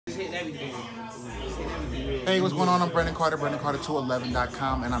Hey, what's going on? I'm Brandon Carter,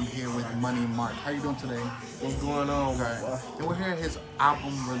 BrandonCarter211.com, and I'm here with Money Mark. How you doing today? What's going on? Okay. And we're here at his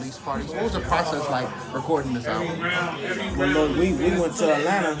album release party. So what was the process like recording this album? Well, look, we went to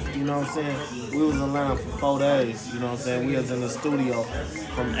Atlanta, you know what I'm saying? We was in Atlanta for 4 days, you know what I'm saying? We was in the studio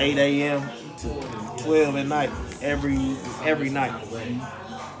from 8 a.m. to 12 at night, every night.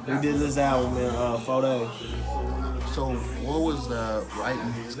 We did this album in 4 days. So what was the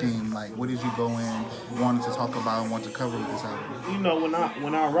writing scheme like? What did you go in, wanted to talk about and want to cover with this album? You know, when I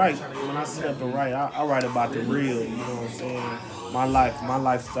sit up and write, I write about the real, you know what I'm saying? My life, my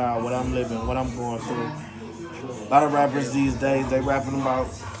lifestyle, what I'm living, what I'm going through. A lot of rappers these days, they rapping about,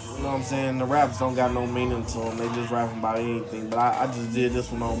 you know what I'm saying? The raps don't got no meaning to them. They just rapping about anything. But I just did this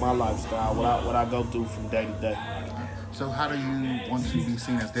one on my lifestyle, what I go through from day to day. So how do you want to be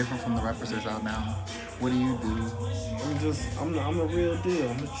seen as different from the rappers that's out now? What do you do? I'm the real deal.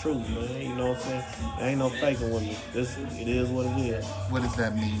 I'm the truth, man. You know what I'm saying? There ain't no faking with me. It is what it is. What does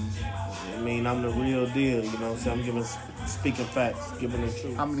that mean? I mean, I'm the real deal. You know what I'm saying? I'm speaking facts, giving the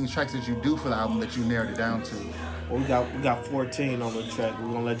truth. How many tracks did you do for the album that you narrowed it down to? Well, we got 14 on the track.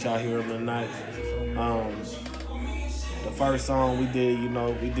 We're gonna let y'all hear them tonight. The first song we did,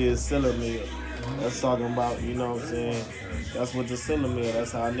 we did Cylinder Mill. That's talking about, you know what I'm saying? That's what the cylinder mill.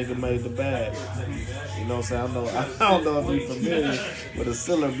 That's how a nigga made the bag. You know what I'm saying? I don't know if you're familiar with a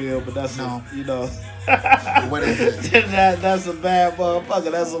cylinder mill, but that's no. you know. What is it? That's a bad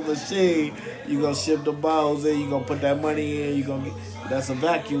motherfucker. That's a machine. You gonna ship the balls in. You gonna put that money in. That's a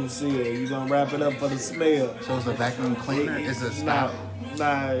vacuum seal. You gonna wrap it up for the smell. So it's a vacuum cleaner? Is it stop?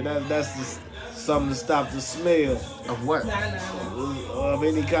 Nah. That's just something to stop the smell. Of what? Of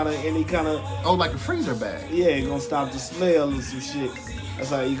any kind of. Oh, like a freezer bag. Yeah, it's gonna stop the smell of some shit. That's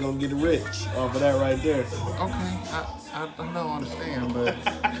how you gonna get rich off of that right there. Okay, I don't understand, but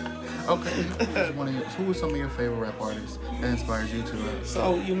okay. Who are some of your favorite rap artists that inspires you to rap?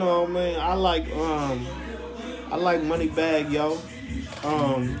 So you know, man, I like Moneybagg Yo.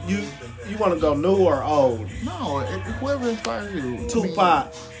 You want to go new or old? No, whoever inspires you.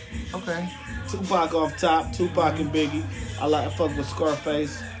 Tupac. Okay. Tupac off top. Tupac and Biggie. I fuck with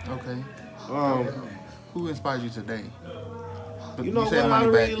Scarface. Okay. Who inspires you today? You know what I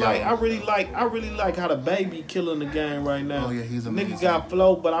really like? I really like how the Baby killing the game right now. Oh yeah, he's amazing. Nigga got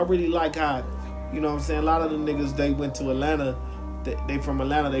flow, but I really like how, you know what I'm saying? A lot of the niggas, they went to Atlanta. They from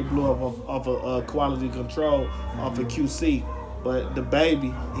Atlanta. They blew up off of quality control, off of QC. But the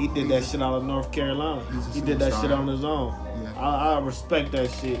Baby, he did that shit out of North Carolina. He did that shit on his own. Yeah. I respect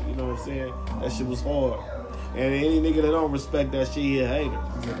that shit. You know what I'm saying? That shit was hard. And any nigga that don't respect that shit, he a hater.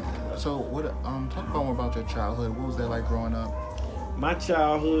 Yeah. So what? Talk about more about your childhood. What was that like growing up? My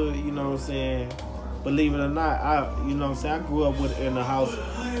childhood, you know what I'm saying? Believe it or not, I grew up in a house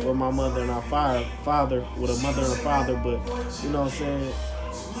with my mother and our father, with a mother and a father. But you know what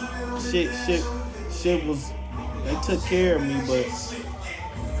I'm saying? Shit was. They took care of me, but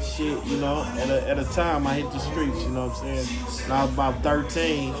shit, you know, at a time I hit the streets, you know what I'm saying? When I was about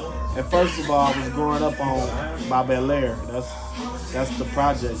 13, and first of all, I was growing up by Bel Air. That's the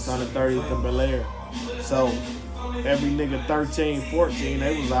project, on the 30th and Bel Air. So every nigga 13, 14,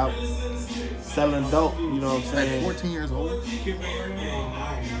 they was out selling dope, you know what I'm saying? At 14 years old?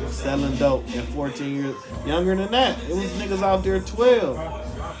 Selling dope at 14 years. Younger than that, it was niggas out there 12.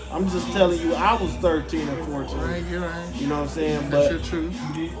 I'm just telling you, I was 13 and 14. Right, you're right. You know what I'm saying? That's your truth.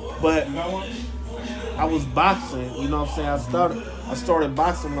 But I was boxing, you know what I'm saying? I started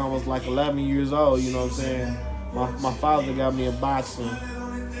boxing when I was like 11 years old, you know what I'm saying? My father got me a boxing.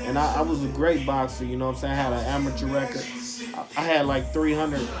 And I was a great boxer, you know what I'm saying? I had an amateur record. I had like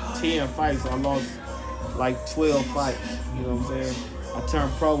 310 fights. I lost like 12 fights, you know what I'm saying? I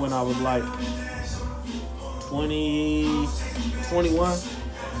turned pro when I was like 21.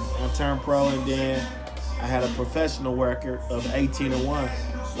 I turned pro, and then I had a professional record of 18-1.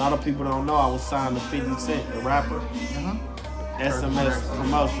 A lot of people don't know I was signed to 50 Cent, the rapper. SMS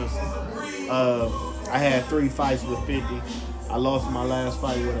Promotions. I had 3 fights with 50. I lost my last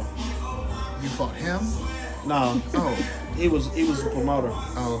fight with him. You fought him? No. Oh. He was a promoter.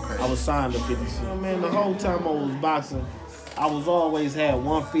 Oh, okay. I was signed to 50 Cent. Man, the whole time I was boxing, I was always had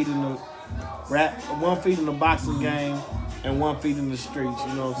 1 feet in the boxing game, and 1 feet in the streets,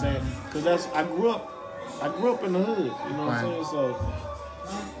 you know what I'm saying? Because I grew up in the hood, you know what I'm saying? So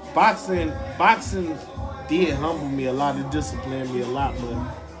boxing did humble me a lot, it disciplined me a lot, but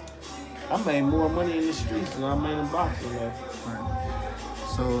I made more money in the streets than I made in boxing. Right.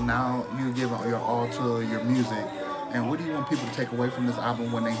 So now you give your all to your music, and what do you want people to take away from this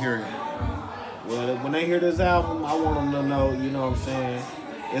album when they hear it? Well, when they hear this album, I want them to know, you know what I'm saying,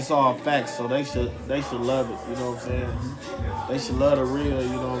 it's all facts, so they should love it. You know what I'm saying? They should love the real.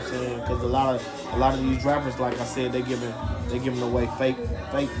 You know what I'm saying? Because a lot of these rappers, like I said, they giving away fake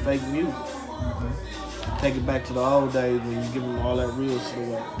music. Take it back to the old days when you give them all that real shit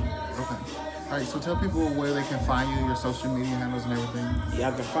away. Okay. All right. So tell people where they can find you, your social media handles and everything.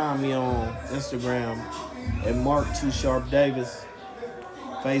 Y'all can find me on Instagram at Mark2SharpDavis,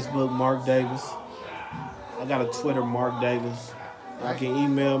 Facebook Mark Davis. I got a Twitter Mark Davis. Y'all can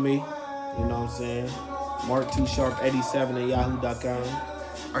email me. You know what I'm saying? Mark2Sharp87@yahoo.com.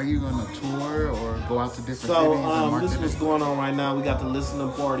 Are you on a tour or go out to different cities? So and this is what's going on right now. We got the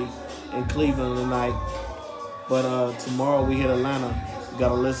listening party in Cleveland tonight. But tomorrow we hit Atlanta. We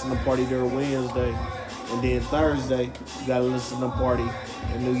got a listening party there Wednesday. And then Thursday, we got a listening party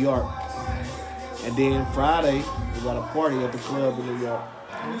in New York. And then Friday, we got a party at the club in New York.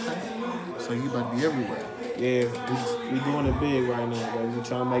 Okay. So you about to be everywhere. Yeah, we doing it big right now, baby. We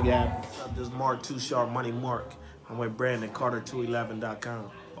trying to make it happen. This is Mark 2 Sharp Money Mark. I'm with Brandon Carter211.com.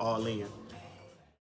 All in.